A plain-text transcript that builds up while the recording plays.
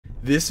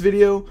This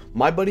video,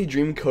 my buddy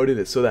Dream coded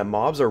it so that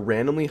mobs are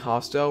randomly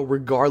hostile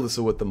regardless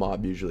of what the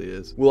mob usually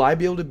is. Will I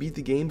be able to beat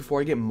the game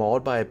before I get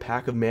mauled by a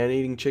pack of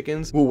man-eating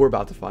chickens? Well, we're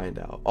about to find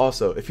out.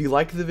 Also, if you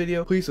liked the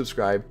video, please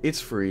subscribe. It's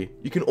free.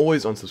 You can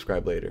always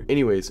unsubscribe later.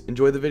 Anyways,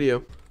 enjoy the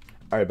video.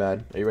 Alright,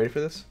 Bad. Are you ready for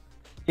this?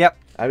 Yep.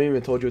 I haven't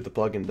even told you what the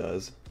plugin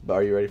does, but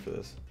are you ready for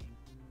this?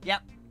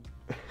 Yep.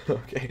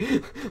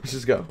 Okay. Let's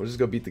just go. We'll just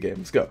go beat the game.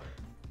 Let's go.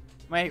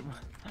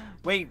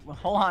 Wait,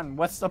 hold on.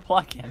 What's the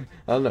plugin?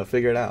 I don't know.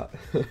 Figure it out.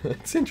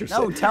 It's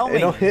interesting. No, tell me. Hey,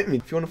 don't hit me.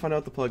 If you want to find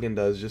out what the plugin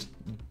does, just,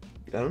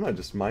 I don't know,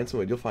 just mind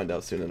someone. You'll find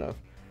out soon enough.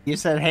 You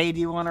said, hey, do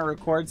you want to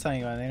record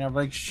something? And I'm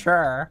like,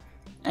 sure.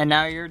 And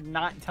now you're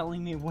not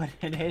telling me what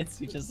it is.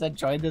 You just said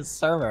join this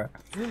server.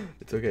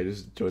 It's okay.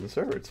 Just join the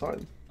server. It's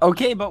fine.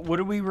 Okay, but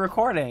what are we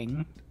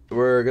recording?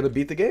 We're going to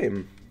beat the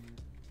game.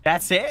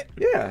 That's it?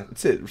 Yeah,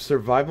 that's it.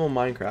 Survival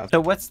Minecraft.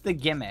 So what's the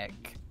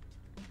gimmick?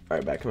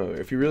 Alright, Bad, come over.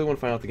 If you really want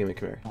to find out the gimmick,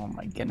 come here. Oh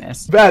my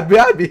goodness. Bad,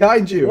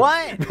 behind you.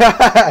 What?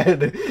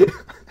 Bad.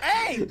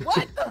 Hey,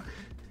 what the?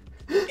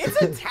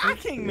 It's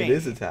attacking me. It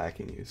is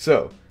attacking you.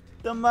 So.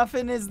 The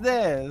muffin is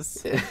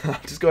this. I'll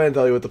just go ahead and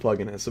tell you what the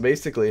plugin is. So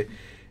basically,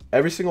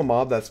 every single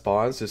mob that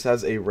spawns just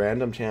has a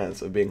random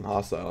chance of being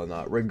hostile or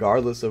not,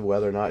 regardless of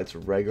whether or not it's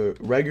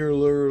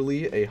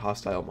regularly a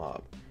hostile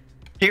mob.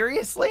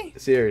 Seriously?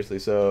 Seriously,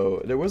 so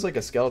there was like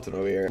a skeleton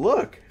over here.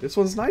 Look, this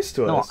one's nice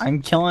to us. No,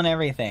 I'm killing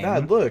everything.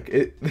 Bad, look,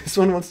 this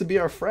one wants to be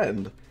our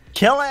friend.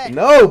 Kill it!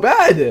 No,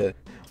 Bad!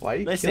 Why are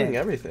you killing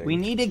everything? We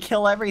need to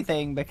kill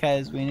everything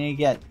because we need to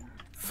get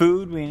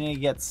food, we need to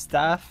get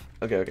stuff.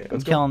 Okay,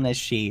 I'm killing this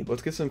sheep.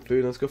 Let's get some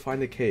food, let's go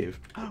find a cave.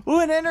 Ooh,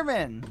 an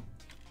Enderman!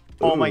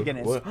 Oh my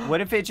goodness. What? What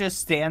if it just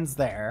stands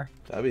there?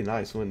 That'd be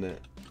nice, wouldn't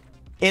it?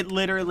 It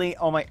literally,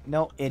 oh my,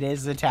 no, it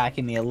is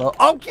attacking me a little.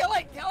 Oh, kill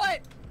it, kill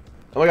it!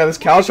 Oh my god, this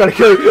cow's trying to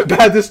kill you.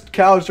 Bad, this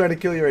cow is trying to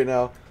kill you right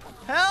now.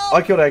 Help! Oh,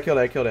 I killed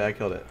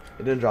it. It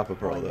didn't drop a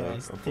pearl though.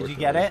 Did you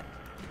get it?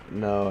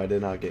 No, I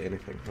did not get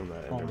anything from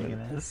that. Oh my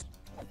goodness.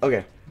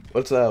 Okay,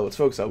 let's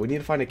focus on. We need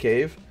to find a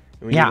cave.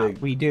 And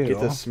we do. Get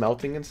this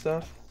smelting and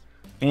stuff.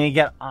 We need to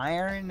get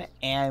iron,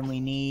 and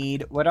we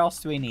need, what else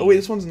do we need? Oh wait,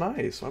 this one's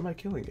nice. Why am I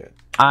killing it?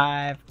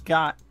 I've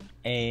got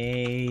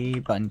a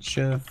bunch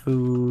of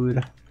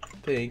food.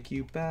 Thank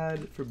you,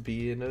 Bad, for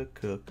being a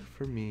cook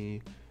for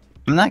me.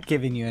 I'm not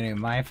giving you any of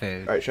my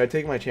food. Alright, should I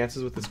take my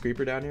chances with this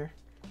creeper down here?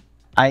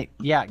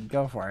 Yeah,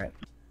 go for it.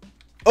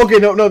 Okay,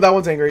 no, that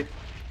one's angry.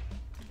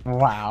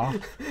 Wow.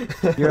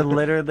 You're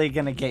literally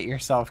gonna get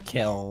yourself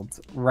killed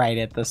right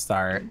at the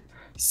start.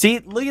 See,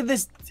 look at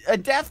this, a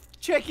death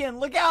chicken.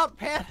 Look out,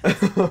 Pan.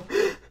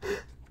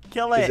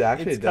 Kill it. Is it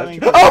actually it's a death coming.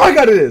 chicken? Oh my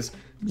god, it is.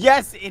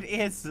 Yes, it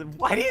is.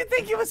 Why do you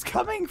think it was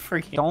coming for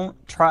you?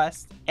 Don't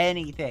trust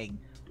anything.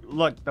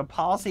 Look, the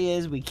policy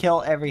is we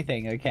kill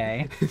everything,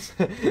 okay?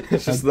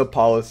 It's just the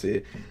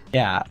policy.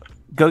 Yeah.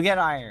 Go get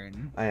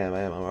iron. I am.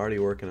 I'm already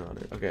working on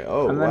it. Okay.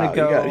 Oh, I'm gonna wow.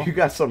 go... You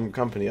got some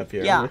company up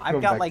here. Yeah,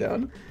 I've got like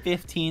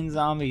 15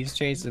 zombies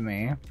chasing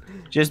me.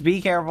 Just be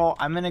careful.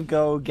 I'm gonna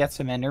go get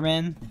some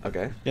Endermen.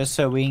 Okay. Just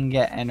so we can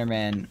get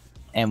Endermen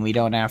and we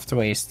don't have to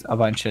waste a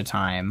bunch of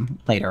time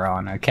later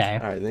on, okay?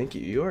 Alright, thank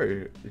you.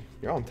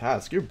 You're on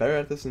task. You're better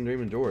at this than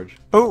Dream and George.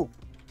 Ooh!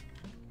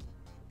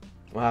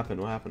 What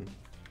happened?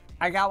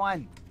 I got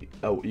one.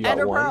 Oh, you got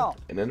Ender one? pearl.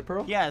 An ender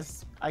pearl?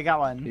 Yes, I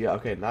got one. Yeah,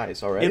 okay,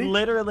 nice. Already?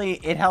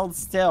 It held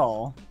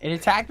still. It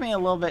attacked me a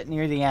little bit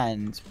near the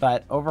end,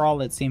 but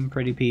overall it seemed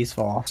pretty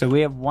peaceful. So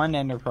we have one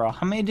ender pearl.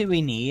 How many do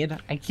we need?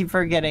 I keep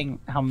forgetting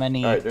how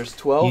many. Alright, there's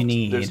 12. you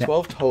need. There's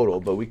 12 total,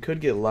 but we could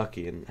get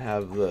lucky and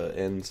have the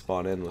end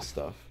spawn in with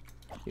stuff.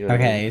 You know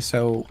what I mean?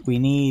 So we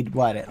need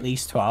what, at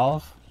least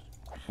 12?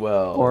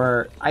 Well,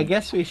 or I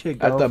guess we should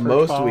go at the for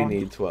most 12. we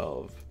need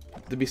 12.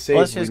 To be safe,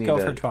 Let's just we go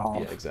need for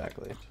 12. Yeah,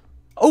 exactly.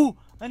 Oh,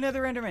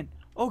 another Enderman.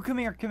 Oh, come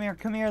here,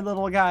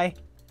 little guy.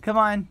 Come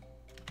on.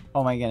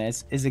 Oh my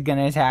goodness. Is it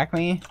gonna attack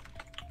me?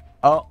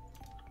 Oh.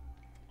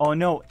 Oh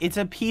no, it's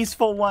a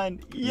peaceful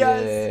one.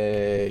 Yes.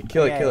 Yay.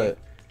 Kill it.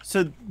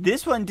 So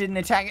this one didn't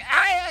attack.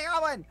 I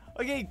got one.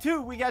 Okay,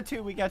 two. We got two.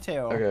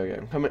 Okay.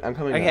 I'm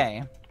coming Okay.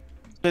 back.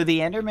 So the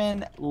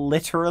Endermen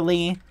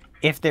literally,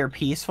 if they're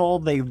peaceful,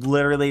 they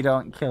literally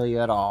don't kill you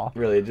at all.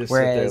 Really, just sit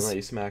there and let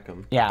you smack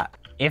them. Yeah.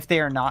 If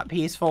they are not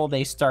peaceful,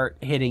 they start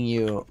hitting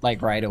you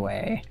like right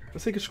away.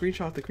 Let's take a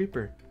screenshot of the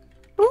creeper.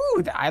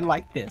 Ooh, I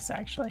like this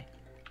actually.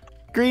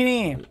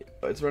 Greenie.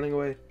 Oh, it's running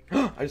away.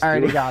 I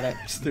already got it.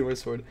 I just threw my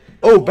sword.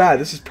 Oh,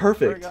 Bad. This is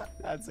perfect.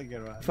 That's a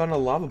good one. I found a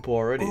lava pool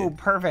already. Oh,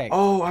 perfect.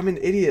 Oh, I'm an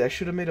idiot. I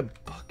should have made a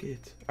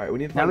bucket. All right, we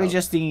need to find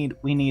now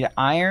we need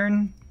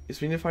iron.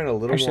 Yes, we need to find a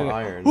little more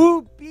iron.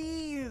 Ooh,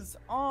 bees.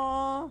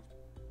 Aw.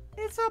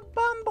 It's a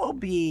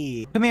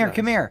bumblebee. Come here,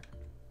 come here.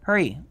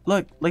 Hurry.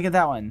 Look at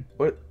that one.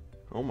 What?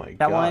 Oh my god.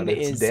 That one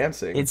it's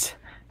dancing. It's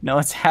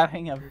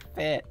having a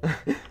fit.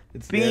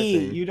 It's Bee,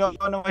 dancing. you don't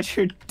know what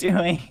you're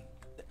doing.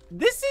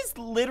 This is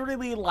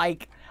literally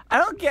like,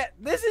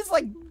 this is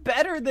like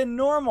better than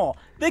normal.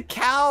 The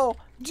cow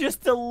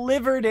just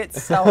delivered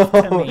itself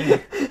to me.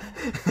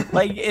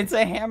 Like, it's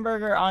a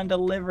hamburger on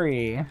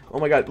delivery. Oh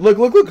my god. Look.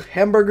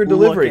 Hamburger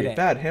delivery. Look at it.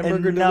 Bad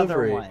hamburger Another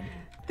delivery. one.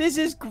 This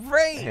is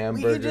great.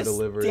 Hamburger we could just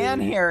delivery.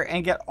 stand here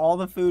and get all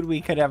the food we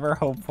could ever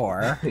hope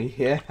for.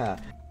 Yeah.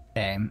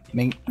 Okay,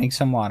 make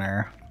some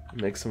water.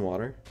 Make some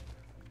water?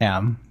 Yeah.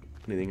 What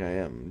do you think I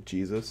am?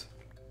 Jesus?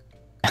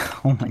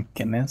 Oh my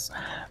goodness.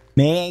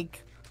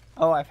 Make.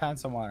 Oh, I found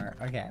some water.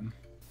 Okay.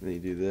 Then you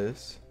do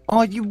this.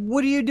 Oh,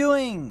 what are you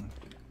doing?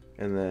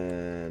 And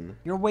then...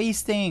 You're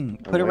wasting.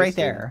 I'm Put it right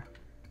wasting. there.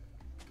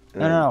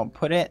 And No,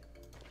 put it.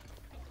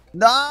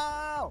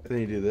 No! then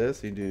you do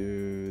this, you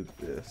do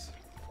this.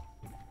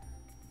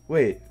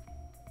 Wait.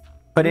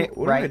 Put it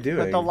What am I right. doing?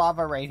 Put the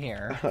lava right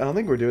here. I don't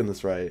think we're doing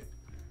this right.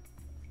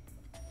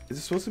 Is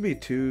it supposed to be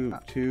too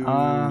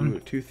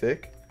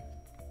thick?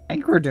 I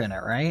think we're doing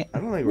it right. I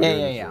don't think we're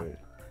doing this right.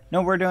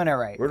 No, we're doing it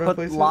right. Where do I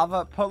place it?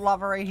 Put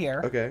lava right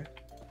here. Okay.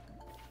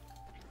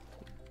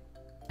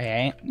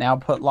 Okay, now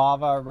put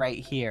lava right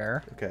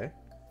here. Okay.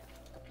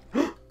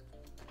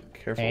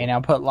 Careful. Okay, now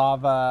put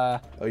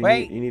lava. Oh, you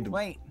wait, need to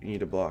wait. You need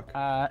to block.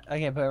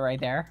 Okay, put it right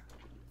there.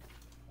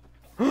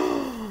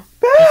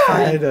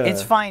 Bad.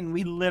 It's fine.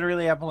 We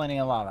literally have plenty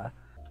of lava.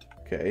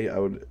 Okay, I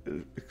would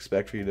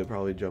expect for you to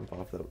probably jump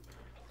off that.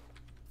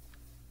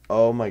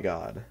 Oh my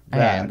god.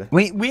 Bad.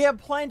 We have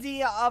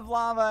plenty of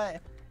lava.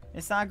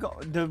 It's not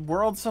the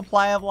world's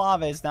supply of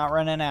lava is not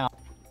running out.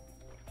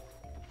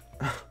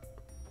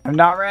 I'm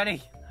not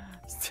ready.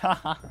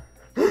 Stop.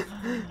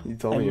 You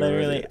told me you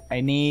were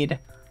ready.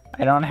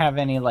 I don't have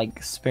any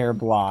like spare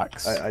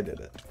blocks. I did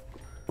it.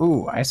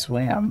 Ooh, I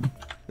swam.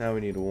 Now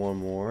we need one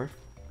more.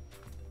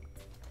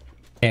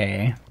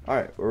 Okay.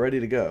 Alright, we're ready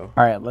to go.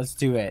 Alright, let's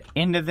do it.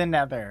 Into the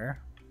nether.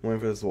 Waiting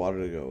for this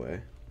water to go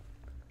away.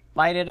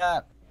 Light it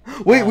up.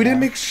 Wait, we didn't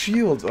make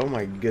shields. Oh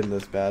my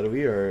goodness, bad.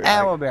 We are...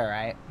 We'll be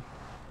alright.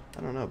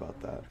 I don't know about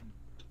that.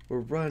 We're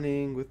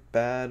running with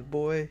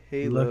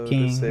BadBoyHalo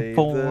Looking to save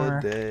for-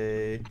 the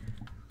day.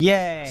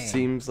 Yay!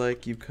 Seems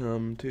like you've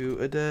come to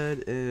a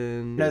dead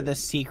end. No, the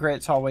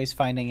secret's always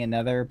finding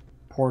another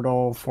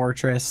portal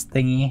fortress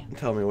thingy.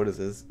 Tell me, what is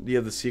this? Do you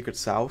have the secret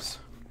sauce?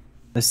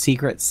 The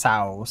secret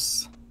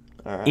sauce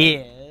Alright.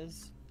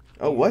 is...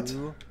 Oh, what?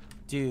 you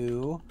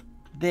do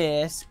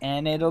this,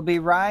 and it'll be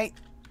right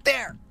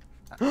there.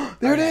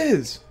 There it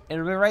is!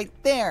 It'll be right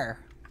there.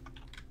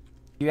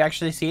 You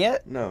actually see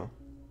it? No,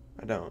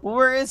 I don't. Well,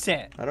 where is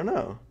it? I don't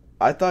know.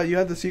 I thought you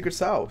had the secret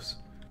sauce.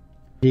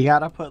 You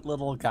gotta put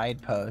little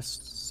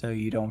guideposts so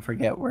you don't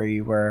forget where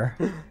you were.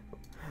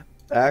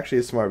 Actually,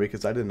 it's smart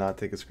because I did not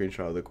take a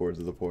screenshot of the cords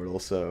of the portal,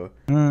 so...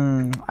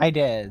 I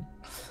did.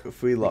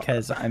 If we lost...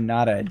 Because I'm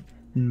not a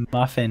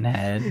muffin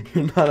head.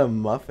 You're not a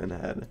muffin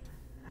head.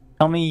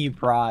 Tell me you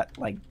brought,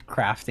 like,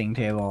 crafting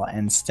table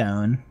and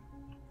stone.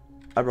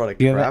 I brought a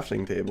You have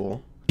crafting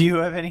table. Do you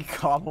have any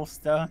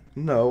cobblestone?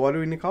 No, what do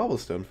we need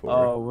cobblestone for?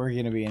 Oh, we're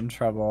gonna be in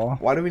trouble.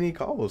 Why do we need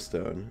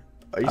cobblestone?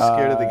 Are you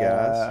scared of the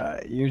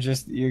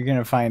gas? You're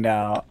gonna find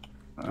out.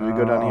 Can we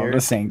go down here?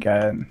 This ain't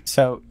good.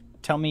 So,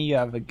 tell me you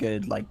have a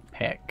good, like,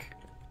 pick.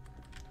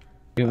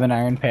 You have an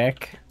iron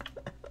pick?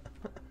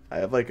 I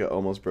have like a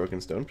almost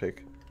broken stone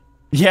pick.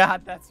 Yeah,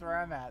 that's where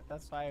I'm at.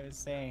 That's why I was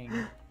saying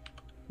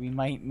we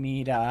might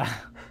need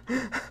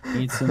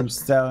some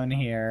stone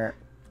here.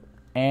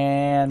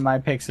 And my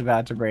pick's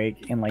about to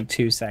break in like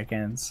 2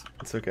 seconds.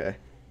 It's okay.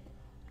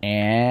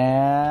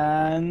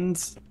 And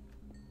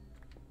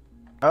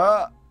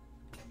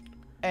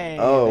hey,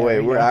 Oh wait,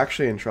 we we're go.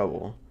 actually in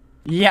trouble.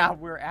 Yeah,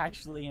 we're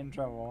actually in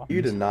trouble.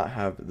 You did not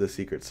have the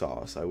secret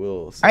sauce. I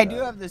will say I that. do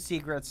have the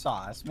secret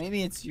sauce.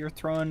 Maybe it's you're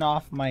throwing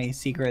off my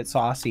secret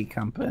saucy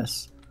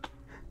compass.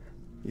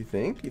 You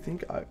think? You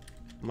think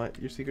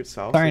your secret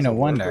sauce? Starting to doesn't work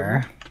wonder.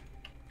 over?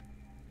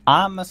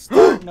 I'm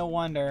starting to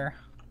wonder.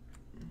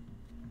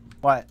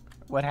 What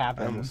I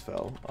happened? almost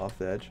fell off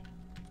the edge.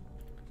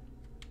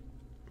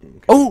 Okay.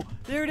 Oh,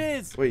 there it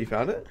is! Wait, you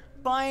found it?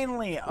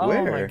 Finally! Oh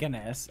my Where?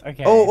 goodness.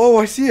 Okay. Oh,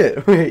 I see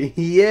it. Wait,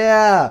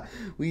 yeah,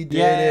 we did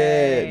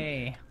it.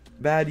 Yay.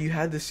 Bad, you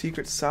had the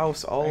secret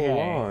sauce all Okay.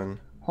 along.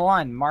 Hold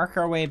on, mark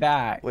our way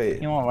back. Wait.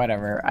 You know what,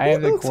 whatever. I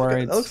have the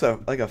cords. That looks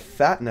like a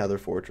fat nether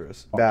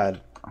fortress.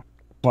 Bad.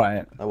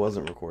 What? I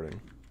wasn't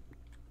recording.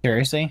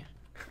 Seriously?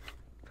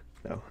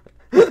 No.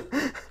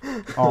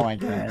 Oh my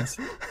goodness.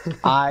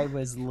 I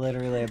was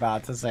literally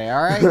about to say,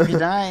 alright, good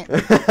night.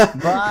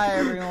 Bye,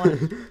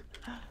 everyone.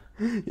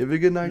 You have a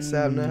good night,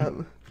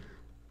 Sapnap.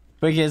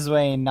 Quickest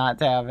way not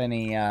to have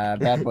any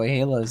bad boy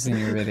halos in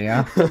your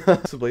video.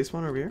 Is a blaze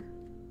spawner over here?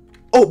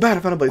 Oh, Bad, I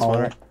found a blaze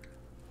spawner.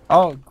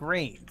 Oh,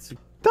 great.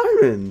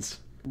 Diamonds.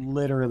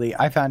 Literally,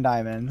 I found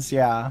diamonds,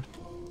 yeah.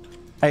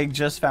 I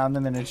just found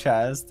them in a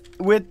chest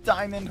with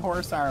diamond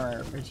horse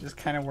armor, which is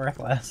kind of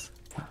worthless.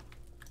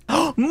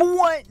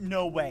 What?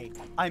 No way.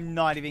 I'm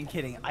not even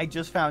kidding. I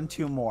just found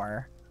 2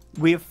 more.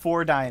 We have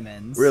 4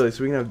 diamonds. Really?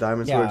 So we can have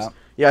diamond swords?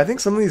 Yeah, I think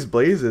some of these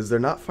blazes, they're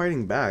not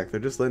fighting back. They're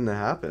just letting it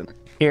happen.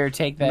 Here,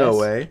 take this. No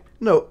way.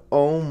 No.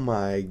 Oh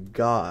my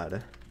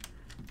god.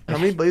 How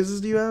many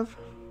blazes do you have?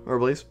 Or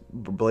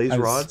blaze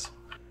rods?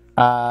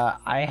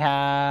 I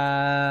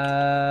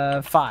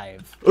have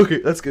 5. Okay,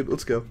 that's good.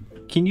 Let's go.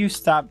 Can you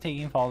stop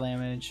taking fall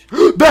damage?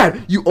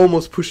 Bad! You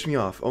almost pushed me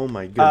off. Oh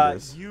my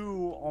goodness.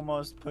 You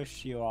almost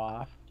pushed you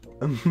off.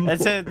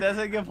 That's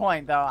a good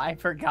point though. I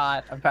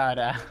forgot about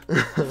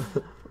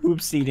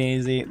oopsie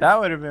daisy. That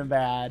would have been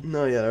bad.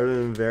 No, yeah, that would have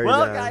been very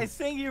well, bad. guys,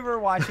 thank you for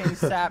watching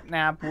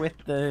Sapnap with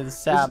the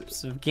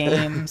saps of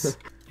games.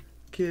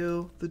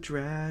 Kill the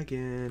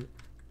dragon.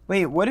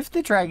 Wait, what if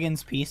the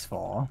dragon's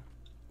peaceful?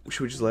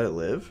 Should we just let it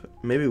live?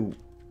 Maybe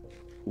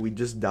we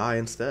just die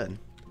instead.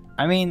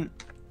 I mean,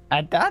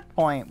 at that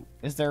point,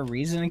 is there a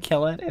reason to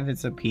kill it if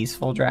it's a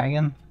peaceful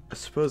dragon? I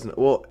suppose not.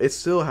 Well, it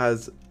still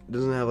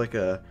doesn't have like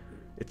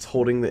it's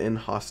holding the inn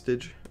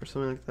hostage or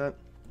something like that.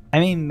 I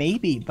mean,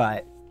 maybe,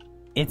 but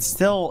it's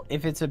still,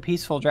 if it's a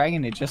peaceful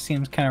dragon, it just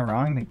seems kind of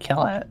wrong to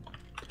kill it.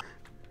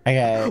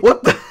 Okay.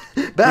 What the?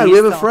 Bad, we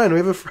have a friend. We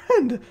have a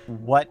friend.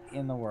 What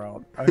in the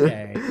world?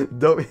 Okay.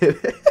 Don't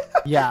hit it.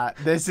 Yeah,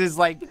 this is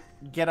like,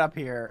 get up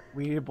here.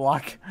 We need to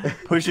block.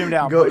 Push him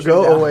down. Go him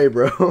down. away,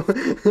 bro.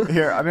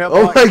 Here, I'm gonna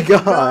block. Oh my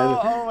god.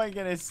 No, oh my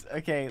goodness.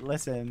 Okay,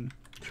 listen.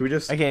 Should we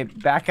just? Okay,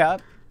 back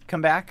up.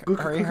 Come back.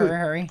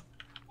 Hurry.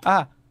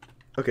 Ah.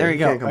 Okay. There you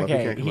go.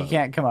 Okay. He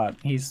can't come up.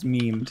 He's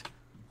memed.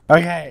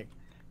 Okay.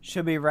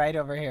 Should be right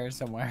over here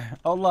somewhere.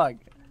 Oh look.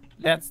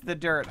 That's the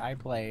dirt I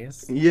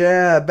placed.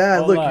 Yeah,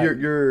 Bad. Oh, look, look.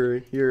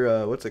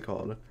 you're what's it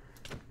called?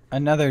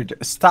 Another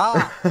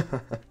stop.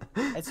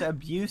 It's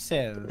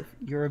abusive.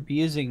 You're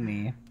abusing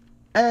me.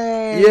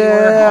 Hey,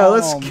 yeah,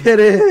 let's get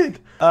it.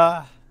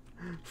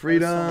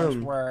 Freedom. So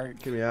much work.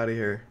 Get me out of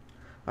here.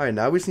 All right,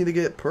 now we just need to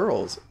get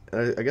pearls.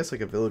 I guess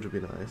like a village would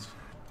be nice.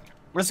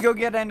 Let's go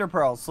get ender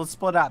pearls. Let's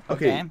split up.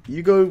 Okay.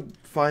 You go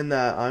find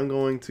that. I'm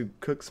going to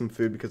cook some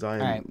food because I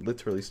am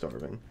literally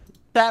starving.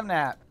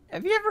 Sapnap,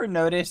 have you ever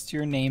noticed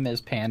your name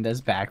is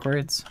pandas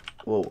backwards?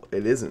 Well,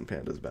 it isn't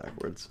pandas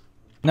backwards.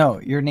 No,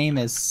 your name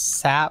is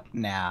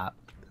Sapnap.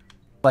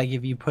 Like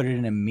if you put it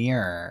in a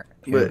mirror,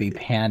 it would be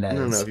pandas.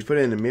 No, if you put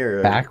it in a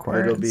mirror,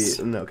 backwards. It'll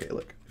be no. Okay,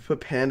 look. If you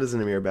put pandas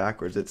in a mirror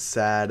backwards, it's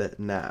sad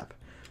nap.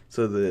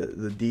 So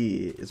the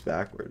D is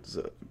backwards,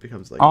 so it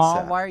becomes like. Oh,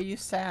 sap. why are you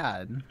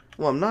sad?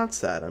 Well, I'm not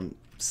sad. I'm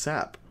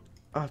sap.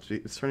 Oh,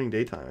 it's turning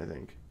daytime, I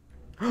think.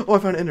 Oh, I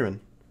found Enderman.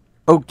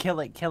 Oh, kill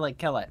it, kill it,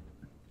 kill it.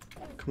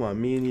 Come on,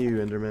 me and you,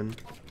 Enderman.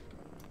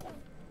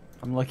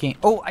 I'm looking.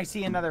 Oh, I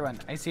see another one.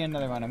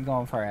 I'm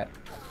going for it.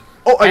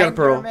 Oh, I got a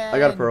pearl. I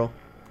got a pearl.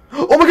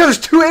 Oh my god, there's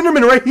 2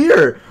 Endermen right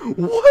here!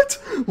 What?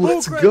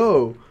 Let's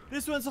go.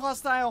 This one's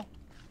hostile.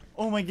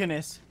 Oh my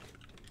goodness.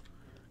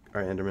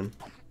 Alright, Enderman.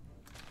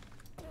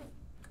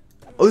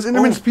 Oh, this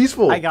Enderman's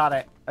peaceful. I got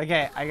it.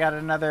 Okay, I got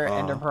another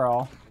ender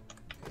pearl.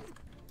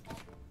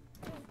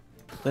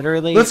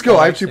 Literally. Let's go.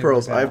 I have 2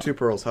 pearls. I have 2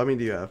 pearls. How many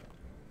do you have?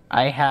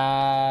 I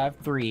have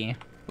 3.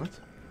 What?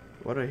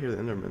 Why did I hear the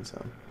Enderman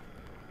sound?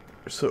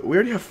 So, we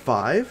already have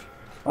 5?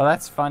 Well,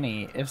 that's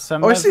funny. If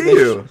some I see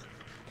you.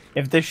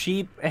 If the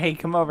sheep, hey,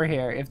 come over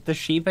here. If the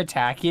sheep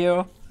attack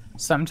you,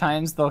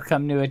 sometimes they'll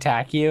come to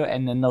attack you,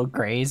 and then they'll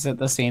graze at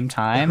the same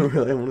time.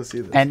 Really, I want to see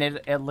this. And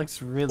it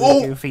looks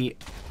really goofy.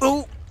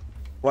 Oh!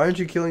 Why aren't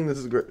you killing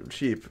this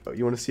sheep?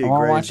 You want to see it graze? I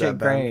want to watch that it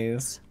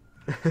graze.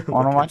 I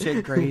want to watch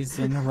it graze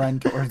and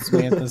run towards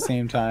me at the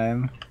same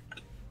time.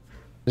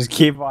 Just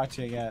keep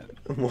watching it.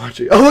 I'm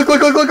watching. Oh, look!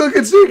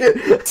 It's doing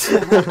it!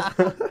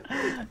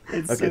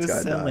 It's okay,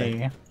 so silly.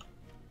 Die.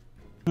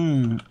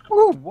 Ooh,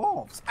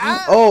 wolves.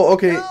 Ah, oh,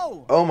 okay.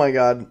 No. Oh my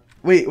god.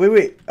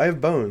 Wait. I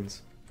have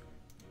bones.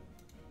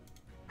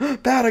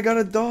 Bad, I got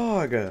a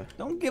dog.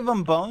 Don't give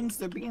them bones.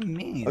 They're being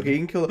mean. Okay, you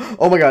can kill them.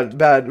 Oh my god,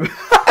 Bad.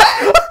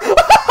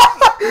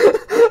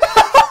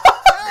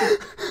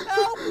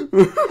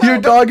 Help. Your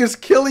dog is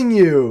killing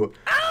you.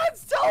 Ah,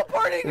 it's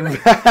teleporting me.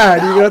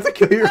 Bad, you're gonna have to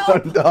kill your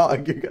own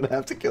dog. You're gonna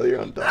have to kill your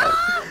own dog.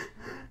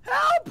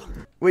 Help.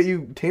 Wait,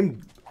 you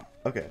tamed...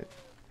 Okay.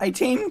 I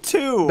tamed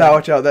 2. Now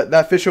watch out,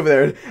 that fish over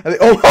there.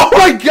 Oh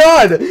my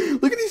god!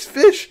 Look at these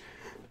fish!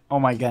 Oh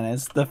my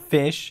goodness, the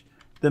fish,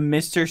 the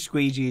Mr.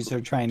 Squeegees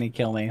are trying to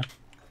kill me.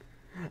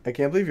 I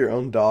can't believe your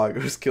own dog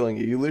was killing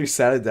you. You literally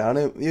sat it down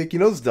and like, you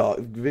know those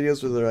dog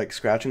videos where they're like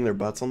scratching their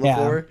butts on the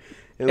floor?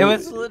 It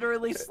was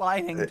literally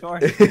sliding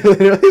towards me. It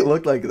literally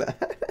looked like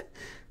that.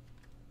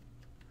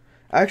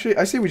 Actually,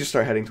 I say we just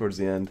start heading towards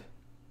the end.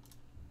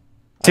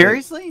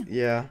 Seriously?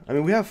 Yeah. I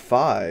mean, we have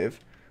 5.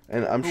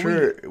 And I'm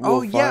sure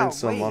we'll find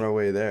some on our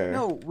way there.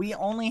 No, we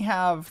only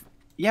have...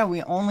 Yeah,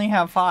 we only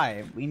have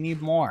 5. We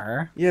need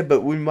more. Yeah,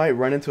 but we might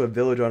run into a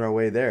village on our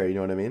way there. You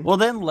know what I mean? Well,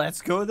 then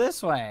let's go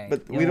this way.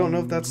 But we don't know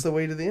if that's the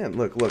way to the end.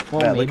 Look. Well,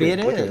 Matt, maybe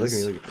look it at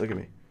is. Look at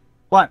me.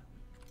 What?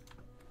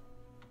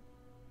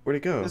 Where'd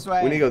it go? This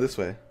way. We need to go this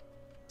way.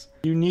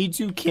 You need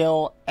to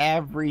kill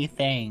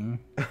everything.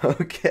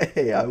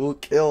 Okay, I will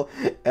kill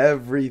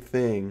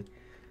everything.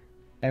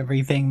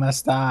 Everything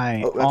must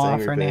die. Oh, that's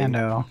angry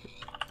Fernando. Pig.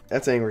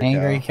 That's angry cow.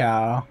 Angry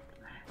cow.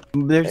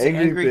 There's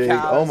angry pig.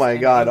 cows. Oh my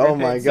god. Oh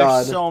my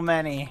god. There's so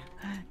many.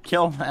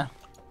 Kill them.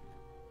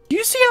 Do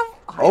you see how?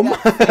 Oh my.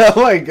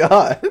 Oh my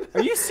god.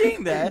 Are you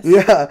seeing this?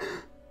 Yeah.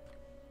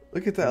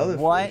 Look at that other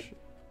What? fish.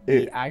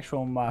 The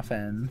actual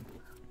muffin.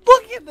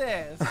 Look at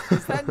this.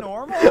 Is that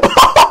normal?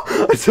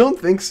 I don't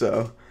think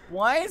so.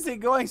 Why is it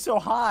going so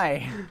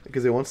high?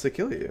 Because it wants to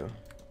kill you.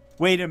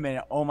 Wait a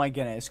minute. Oh my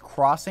goodness.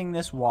 Crossing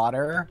this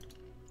water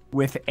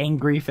with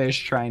angry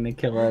fish trying to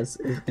kill us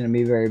is going to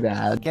be very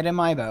bad. Get in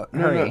my boat.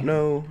 Hurry.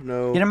 No.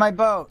 Get in my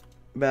boat.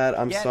 Bad,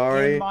 I'm Get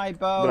sorry. in my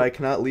boat. But I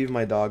cannot leave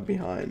my dog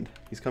behind.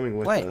 He's coming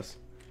with us.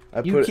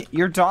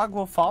 Your dog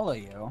will follow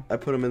you. I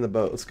put him in the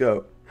boat. Let's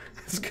go.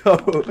 Let's go.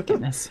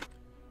 Goodness.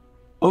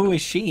 Oh, a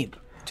sheep.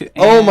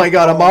 Oh my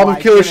god, a mob of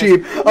killer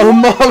sheep! A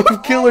mob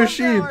of killer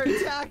sheep! They are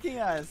attacking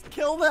us!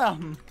 Kill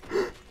them!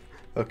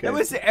 Okay. It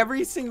was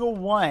every single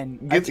one.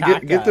 Get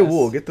the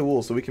wool, get the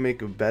wool so we can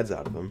make beds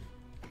out of them.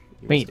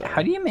 Wait,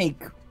 how do you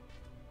make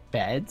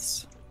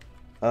beds?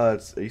 Are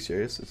you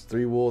serious? It's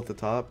 3 wool at the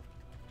top,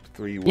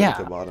 3 wool at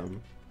the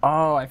bottom.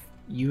 Oh,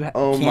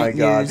 oh my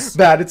god.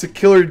 Bad, it's a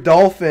killer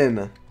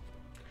dolphin!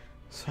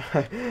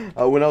 Sorry.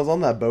 When I was on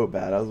that boat,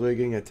 Bad, I was really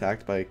getting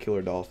attacked by a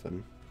killer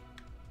dolphin.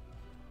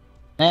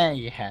 Eh,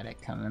 you had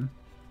it coming.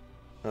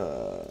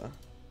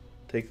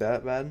 Take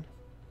that, Bad.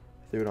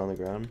 Threw it on the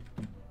ground.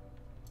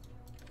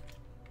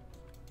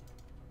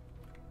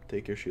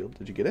 Take your shield.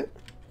 Did you get it?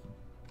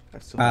 I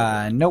still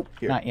have it. Nope,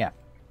 Here. not yet.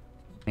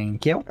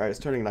 Thank you. Alright, it's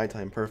turning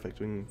nighttime. Perfect.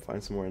 We can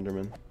find some more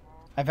Endermen.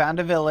 I found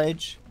a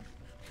village.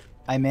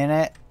 I'm in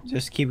it.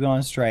 Just keep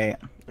going straight.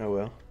 Oh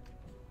well.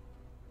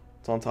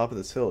 It's on top of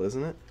this hill,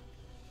 isn't it?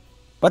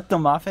 What the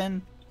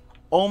muffin?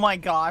 Oh my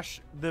gosh,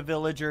 the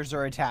villagers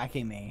are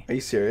attacking me. Are you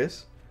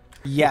serious?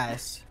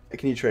 Yes.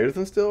 Can you trade with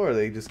them still, or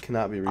they just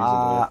cannot be reasoned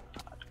with?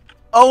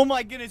 Oh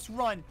my goodness,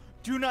 run!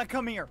 Do not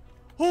come here!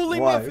 Holy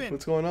Why? muffin!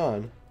 What's going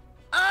on?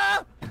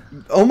 Ah!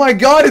 Oh my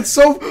god, it's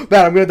so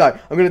bad! I'm gonna die!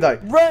 I'm gonna die!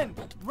 Run!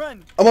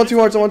 Run! I'm on 2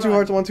 hearts, I'm on 2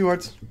 hearts, I'm on 2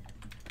 hearts.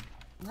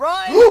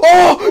 Run!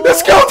 Oh! The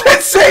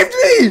skeleton saved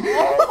me!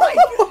 Oh my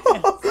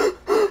goodness!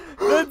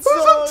 That's I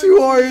was on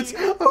 2 hearts!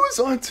 I was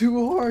on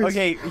 2 hearts!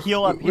 Okay,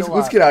 heal up,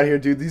 Let's get out of here,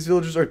 dude. These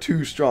villagers are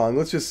too strong.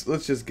 Let's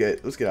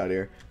get out of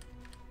here.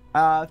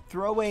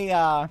 Throw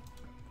a,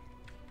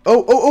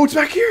 Oh, it's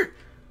back here!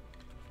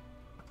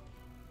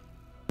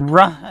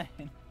 Run!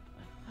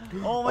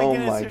 Oh my Oh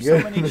goodness, my there's so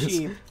many goodness.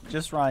 sheep.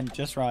 Just run,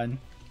 just run.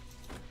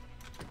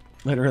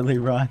 Literally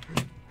run.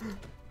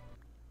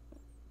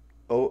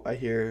 Oh, I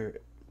hear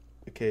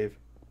a cave.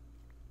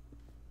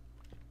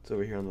 It's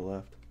over here on the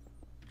left.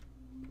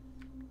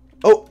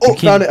 Oh,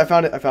 found it, I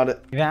found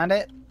it. You found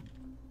it?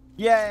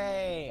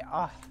 Yay!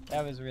 Ah,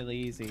 that was really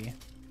easy.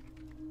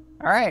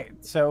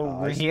 Alright, so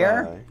we're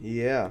here.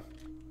 Yeah.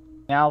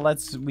 Now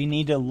we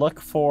need to look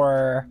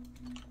for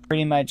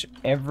pretty much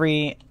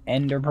every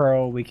ender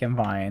pearl we can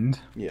find.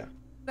 Yeah.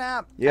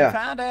 Snap! Yeah. I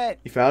found it!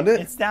 You found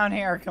it? It's down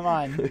here, come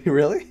on.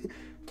 Really?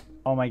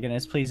 Oh my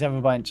goodness, please have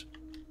a bunch.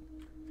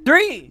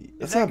 3!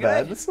 That's not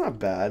bad. That's not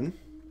bad.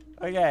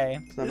 Okay.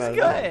 It's not It's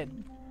bad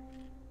good.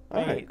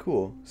 Alright,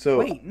 cool. So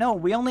Wait, no,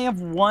 we only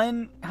have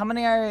 1. How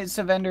many areas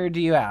of ender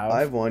do you have? I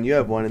have 1, you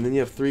have 1, and then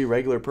you have 3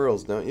 regular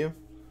pearls, don't you?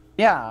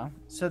 Yeah.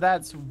 So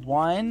that's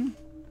 1,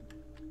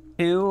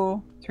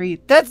 2,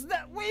 3. That's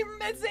that we're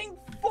missing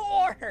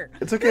 4.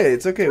 It's okay.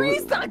 It's okay.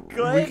 3's not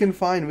good. We can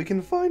find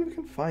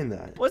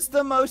that. What's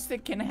the most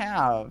it can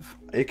have?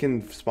 It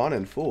can spawn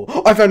in full.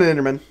 Oh, I found an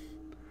Enderman.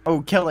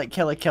 Oh, kill it,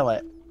 kill it, kill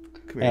it.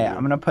 Come Yeah, here.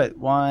 I'm gonna put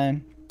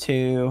 1,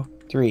 2,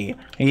 3.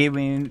 We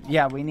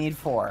need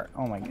 4.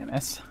 Oh my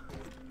goodness.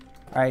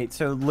 All right,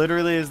 so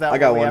literally, is that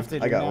what we have to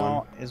do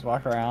now? Is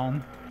walk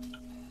around.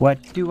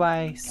 What do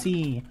I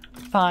see?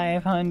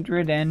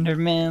 500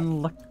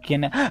 Endermen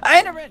looking at.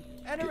 Enderman!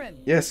 Enderman!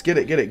 Yes, get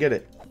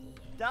it.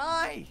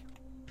 Die!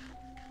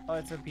 Oh,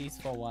 it's a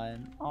peaceful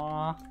one.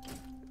 Aw.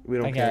 We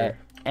don't Okay. care.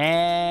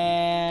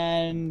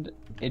 And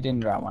it didn't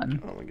draw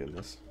one. Oh my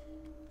goodness.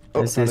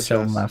 Oh, This found is a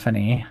so chest.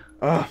 muffiny.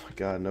 Oh my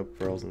god, no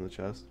pearls in the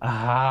chest.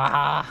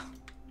 Ah.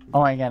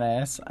 Oh my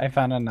goodness. I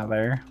found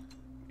another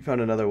You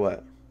found another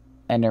what?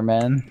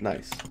 Enderman.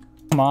 Nice.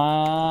 Come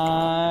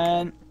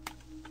on.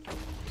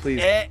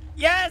 Please.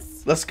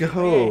 Yes! Let's go.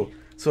 Okay.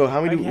 So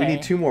how many? We Okay.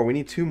 need 2 more. We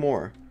need 2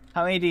 more.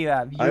 How many do you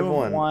have? You I have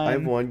 1. I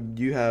have 1.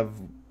 You have.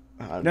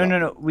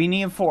 No. We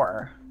need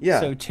 4. Yeah.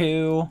 So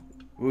 2.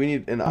 We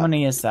need an. How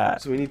many is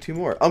that? So we need 2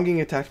 more. I'm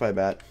getting attacked by a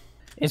bat.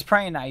 It's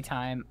probably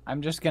nighttime.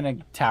 I'm just gonna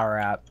tower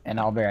up and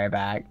I'll be right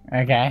back.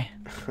 Okay.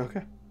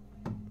 Okay.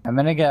 I'm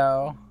gonna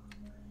go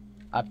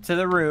up to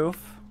the roof.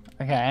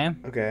 Okay.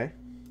 Okay.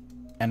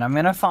 And I'm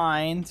gonna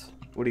find.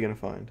 What are you gonna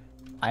find?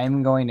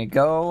 I'm going to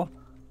go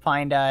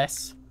find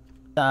us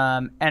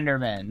some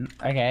Endermen.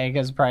 Okay,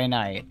 because it's probably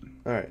night.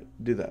 All right,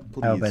 do that,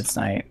 please. I hope it's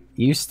night.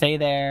 You stay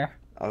there.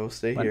 I will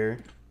stay here.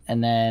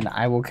 And then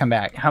I will come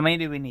back. How many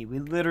do we need? We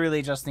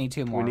literally just need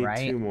 2 more, We need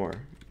right? 2 more.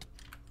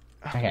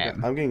 Okay.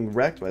 I'm getting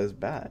wrecked by this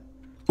bat.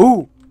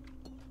 Ooh!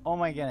 Oh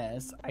my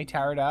goodness. I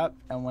towered up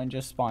and one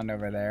just spawned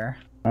over there.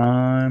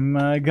 I'm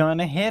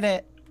gonna hit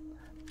it.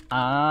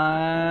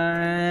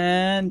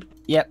 And...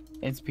 Yep,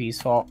 it's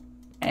peaceful.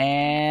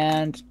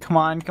 And... Come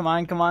on.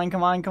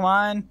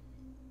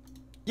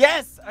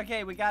 Yes!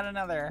 Okay, we got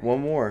another.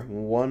 One more.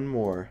 One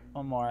more.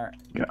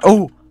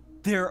 Oh!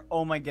 There.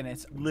 Oh my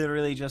goodness.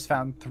 Literally just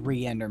found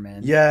 3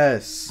 Endermen.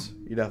 Yes.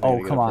 You definitely. Oh,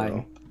 gotta come get a on.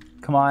 pearl.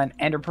 Come on.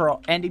 Ender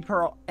Pearl. Endy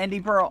Pearl.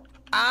 Endy Pearl.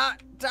 Ah,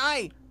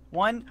 die.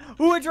 1.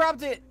 Ooh, I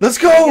dropped it. Let's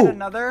Can I go. get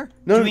another?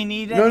 No, Do we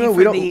need no, any no, for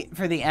we don't.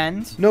 for the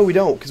end? No, we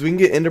don't, because we can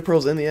get ender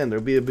pearls in the end.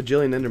 There'll be a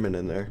bajillion endermen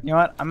in there. You know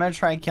what? I'm gonna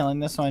try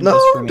killing this one No,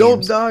 just for don't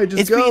memes. die. Just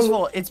It's go.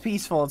 peaceful. It's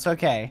peaceful. It's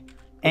okay.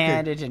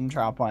 And it didn't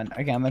drop one.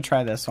 Okay, I'm gonna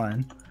try this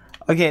one.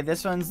 Okay,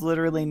 this one's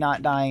literally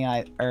not dying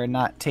or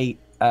not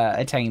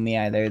attacking me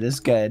either. This is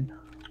good.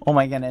 Oh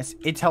my goodness,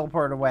 it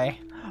teleported away.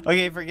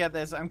 Okay, forget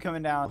this. I'm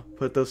coming down.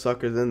 Put those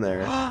suckers in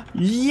there.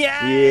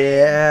 Yeah.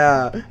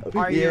 Yeah.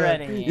 Are you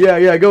ready? Yeah,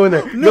 yeah. Go in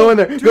there. No, go in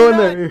there. Go in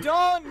there.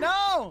 Don't.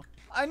 No.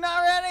 I'm not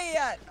ready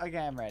yet. Okay,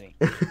 I'm ready.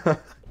 All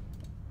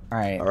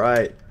right. All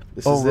right.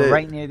 This Oh, is we're it.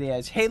 right near the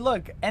edge. Hey,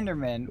 look,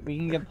 Enderman. We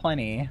can get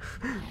plenty.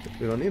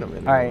 We don't need them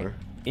anymore. All right.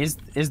 Is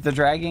the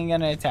dragon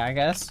gonna attack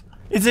us?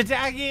 It's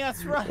attacking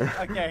us! Run!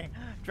 Okay.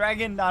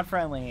 Dragon not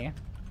friendly.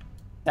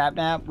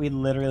 Sapnap, we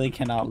literally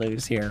cannot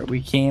lose here.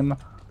 We came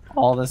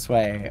all this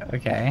way.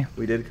 Okay.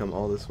 We did come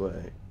all this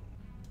way.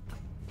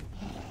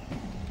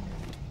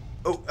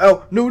 Oh,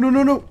 ow. No, no,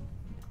 no, no.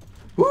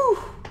 Woo.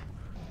 Oh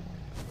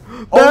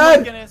Bad.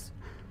 my goodness.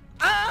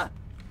 Ah!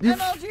 You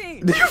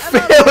MLG! You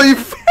failed. You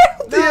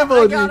failed the No, I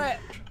emoji. got it.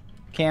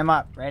 Okay, I'm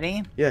up.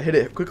 Ready? Yeah, hit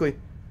it quickly.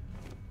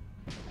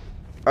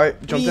 All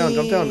right, jump down,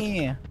 jump down.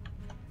 Whee!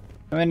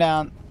 Coming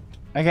down.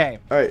 Okay.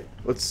 All right,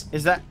 let's.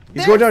 Is that?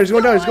 He's going down. He's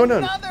going down. He's There's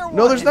going down. another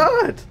No, there's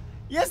one. not.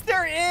 Yes,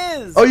 there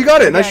is. Oh, you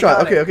got it. Nice I shot.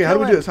 got Okay, it. okay. How do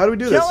we do Kill this? How do we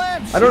do him. this? Kill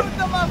him. I don't. Shoot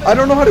the muffin. I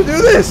don't know how to do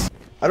this.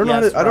 I don't know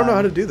how Yes, to. I don't know how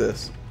run. to do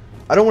this.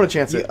 I don't want to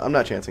chance it. I'm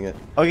not chancing it.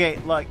 Okay,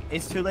 look,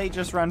 it's too late.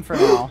 Just run for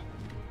now.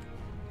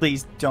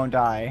 Please don't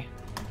die.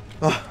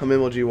 Oh, I'm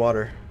MLG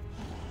water.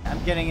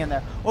 I'm getting in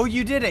there. Oh,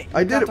 you did it. You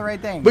I did got it. the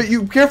right thing. But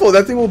you careful.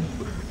 That thing will.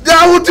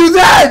 That will do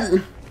that.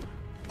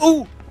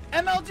 Ooh,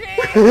 MLG.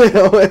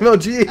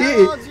 MLG.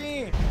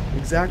 MLG.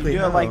 Exactly. You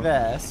do how. it like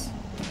this.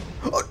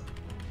 Oh,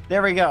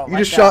 There we go. you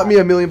like just shot that. me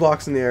a million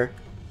blocks in the air.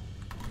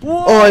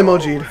 Whoa, Oh, I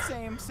MLG'd.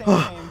 Same.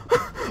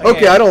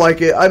 Okay, I don't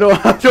like it. I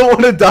don't. I don't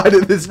want to die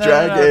to this No,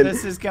 dragon.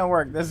 this is gonna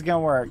work. This is gonna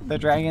work. The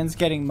dragon's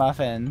getting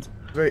muffined.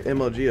 Very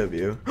MLG of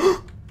you.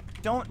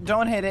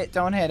 Don't hit it.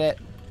 Don't hit it.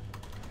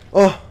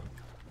 Oh.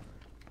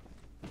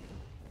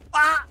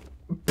 Ah!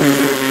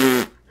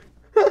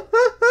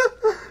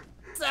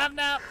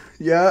 Sapnap.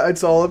 Yeah,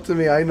 it's all up to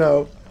me. I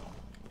know.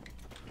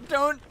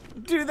 Don't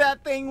do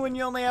that thing when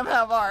you only have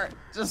half heart.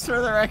 Just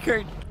for the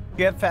record.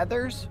 You have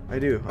feathers? I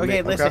do. Okay,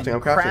 I'm listen. crafting.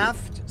 I'm crafting.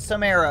 Craft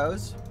some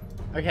arrows.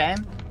 Okay.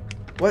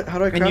 What? How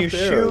do I When craft you the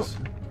shoot- arrows?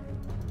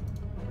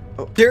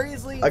 Oh,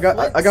 Seriously? I got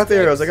the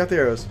arrows. I got the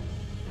arrows.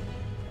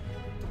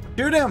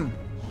 Shoot him.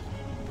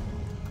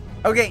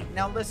 Okay,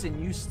 now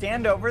listen. You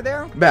stand over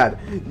there. Bad.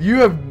 You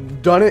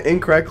have done it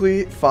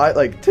incorrectly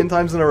 10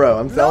 times in a row.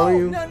 I'm telling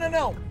you.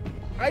 No.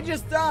 I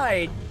just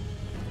died.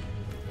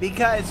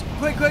 Because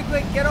quick,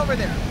 get over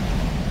there.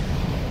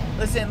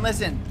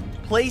 Listen.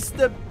 Place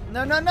the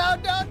no,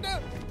 don't do.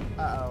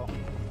 Uh-oh.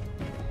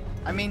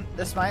 I mean,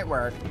 this might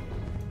work.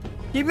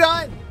 Keep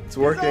going. It's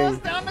working. He's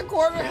almost down to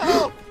quarter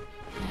health.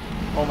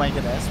 Oh my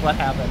goodness, what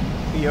happened?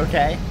 Are you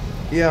okay?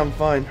 Yeah, I'm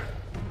fine.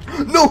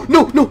 No.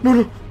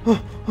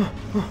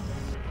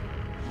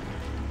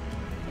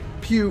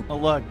 Pew. Oh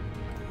look.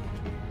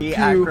 He Pew.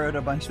 aggroed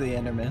a bunch of the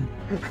Endermen.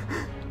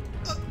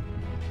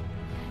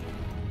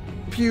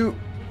 Pew.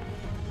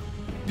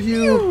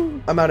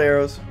 I'm out of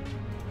arrows.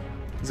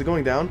 Is it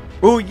going down?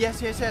 Oh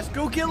yes.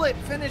 Go kill it.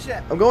 Finish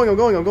it. I'm going.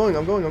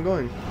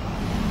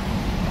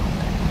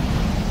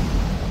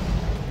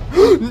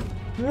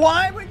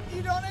 Why would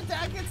you don't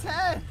attack its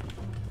head?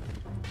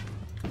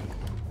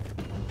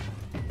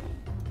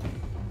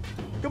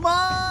 Come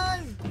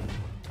on!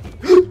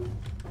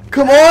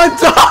 Come on,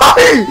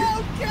 die!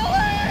 Oh, kill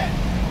it!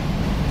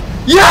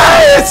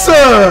 Yes!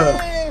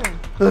 Damn!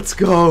 Let's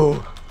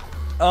go.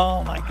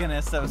 Oh my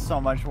goodness, that was so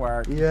much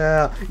work.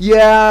 Yeah. We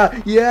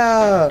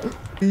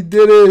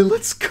did it.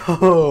 Let's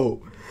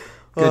go.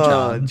 Good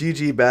job.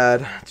 GG,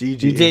 bad.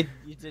 GG. You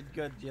did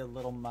good, you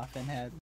little muffin head.